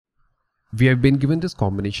We have been given this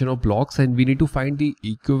combination of blocks and we need to find the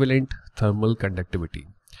equivalent thermal conductivity.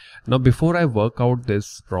 Now before I work out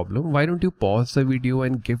this problem, why don't you pause the video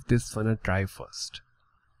and give this one a try first.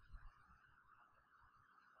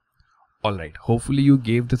 Alright, hopefully you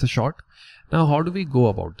gave this a shot. Now how do we go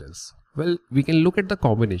about this? Well, we can look at the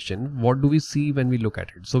combination. What do we see when we look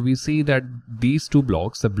at it? So we see that these two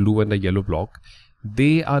blocks, the blue and the yellow block,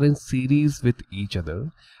 they are in series with each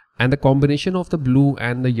other. And the combination of the blue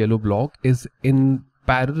and the yellow block is in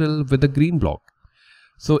parallel with the green block.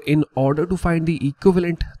 So in order to find the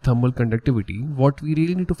equivalent thermal conductivity, what we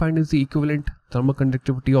really need to find is the equivalent thermal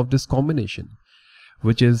conductivity of this combination,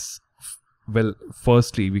 which is, well,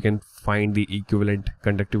 firstly, we can find the equivalent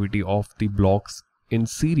conductivity of the blocks in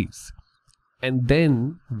series. And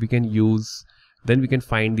then we can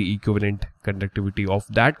find the equivalent conductivity of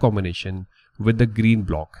that combination with the green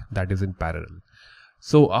block that is in parallel.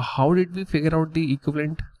 So how did we figure out the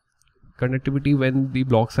equivalent conductivity when the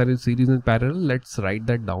blocks are in series and parallel? Let's write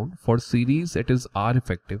that down. For series, it is R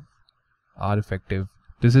effective. R effective.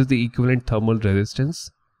 This is the equivalent thermal resistance,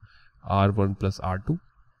 R1 plus R2.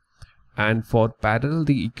 And for parallel,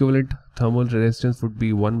 the equivalent thermal resistance would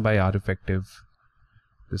be 1 by R effective.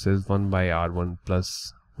 This is 1 by R1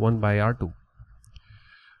 plus 1 by R2.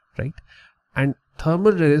 Right? And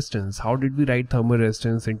thermal resistance, how did we write thermal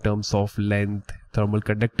resistance in terms of length, thermal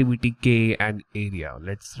conductivity K and area?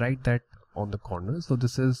 Let's write that on the corner. So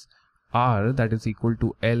this is R, that is equal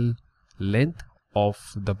to L length of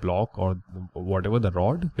the block or whatever the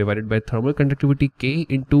rod, divided by thermal conductivity K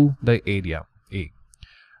into the area A.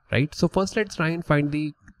 Right? So first let's try and find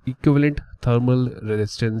the equivalent thermal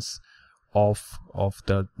resistance of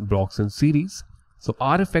the blocks in series. So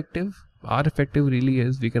R effective really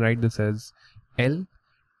is, we can write this as L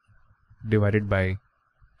divided by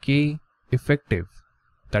K effective,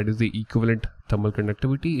 that is the equivalent thermal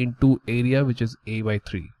conductivity, into area, which is A by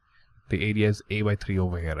 3. The area is A by 3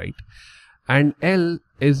 over here, right? And L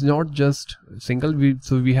is not just single,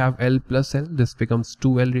 so we have L plus L, this becomes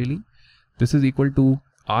 2L really. This is equal to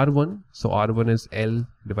R1, so R1 is L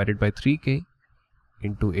divided by 3K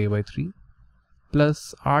into A by 3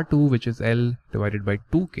 plus R2, which is L divided by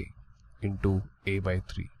 2K into A by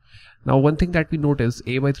 3. Now one thing that we notice,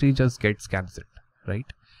 A by 3 just gets cancelled, right?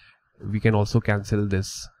 We can also cancel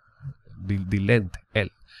this, the length L.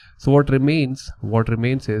 So what remains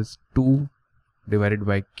is 2 divided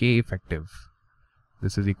by K effective.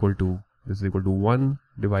 This is equal to 1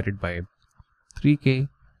 divided by 3K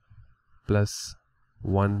plus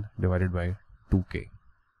 1 divided by 2K.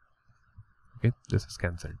 Okay, this is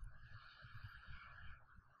cancelled.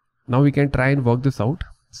 Now we can try and work this out.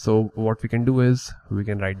 So what we can do is we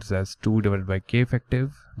can write this as 2 divided by K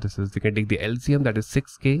effective. This is, we can take the LCM, that is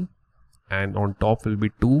 6K, and on top will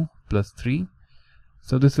be 2 plus 3.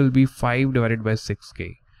 So this will be 5 divided by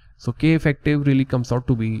 6K. So K effective really comes out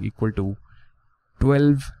to be equal to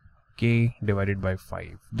 12K divided by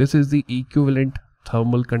 5. This is the equivalent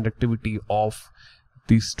thermal conductivity of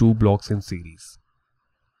these two blocks in series.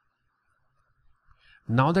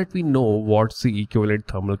 Now that we know what's the equivalent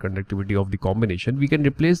thermal conductivity of the combination, we can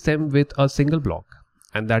replace them with a single block,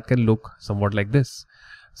 and that can look somewhat like this.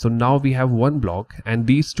 So now we have one block and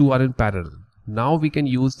these two are in parallel. Now we can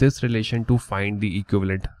use this relation to find the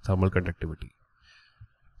equivalent thermal conductivity.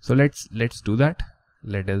 So let's do that.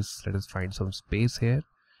 Let us find some space here.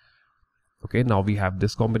 Okay, now we have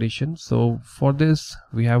this combination. So for this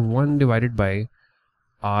we have 1 divided by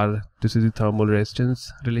R, this is the thermal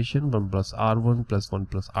resistance relation, 1 plus R1 plus 1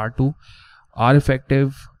 plus R2. R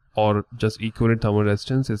effective, or just equivalent thermal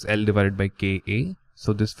resistance, is L divided by Ka.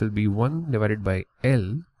 So this will be 1 divided by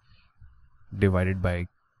L divided by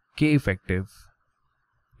K effective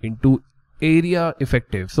into area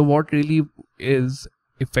effective. So what really is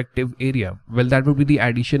effective area? Well, that would be the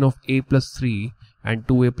addition of A plus 3 and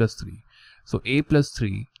 2A plus 3. So A plus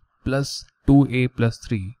 3 plus 2A plus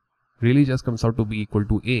 3 really just comes out to be equal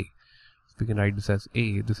to A. So we can write this as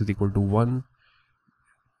A. This is equal to 1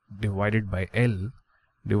 divided by L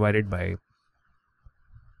divided by,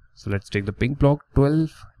 so let's take the pink block,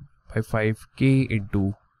 12 by 5K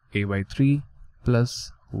into A by 3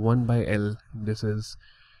 plus 1 by L. This is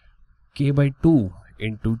K by 2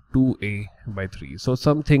 into 2A by 3. So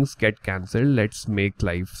some things get cancelled. Let's make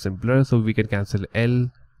life simpler. So we can cancel L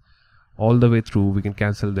all the way through. We can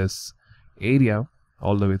cancel this area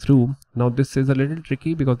all the way through. Now this is a little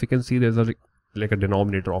tricky because we can see there's a like a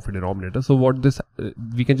denominator of a denominator. So what this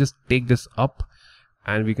we can just take this up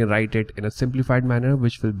and we can write it in a simplified manner,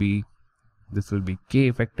 which will be, this will be K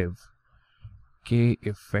effective. K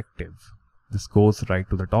effective. This goes right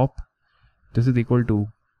to the top. This is equal to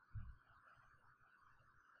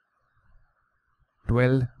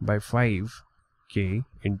 12 by 5 K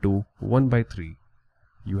into 1 by 3.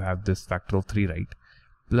 You have this factor of 3, right?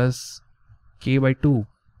 Plus K by 2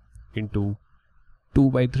 into 2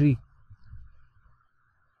 by 3.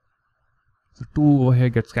 So 2 over here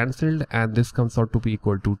gets cancelled, and this comes out to be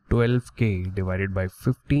equal to 12K divided by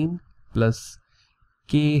 15 plus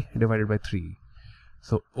K divided by 3.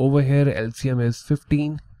 So over here LCM is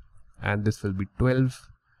 15, and this will be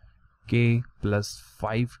 12K plus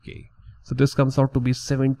 5K. So this comes out to be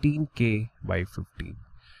 17K by 15.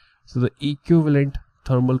 So the equivalent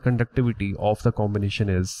thermal conductivity of the combination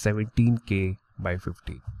is 17K by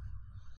 15.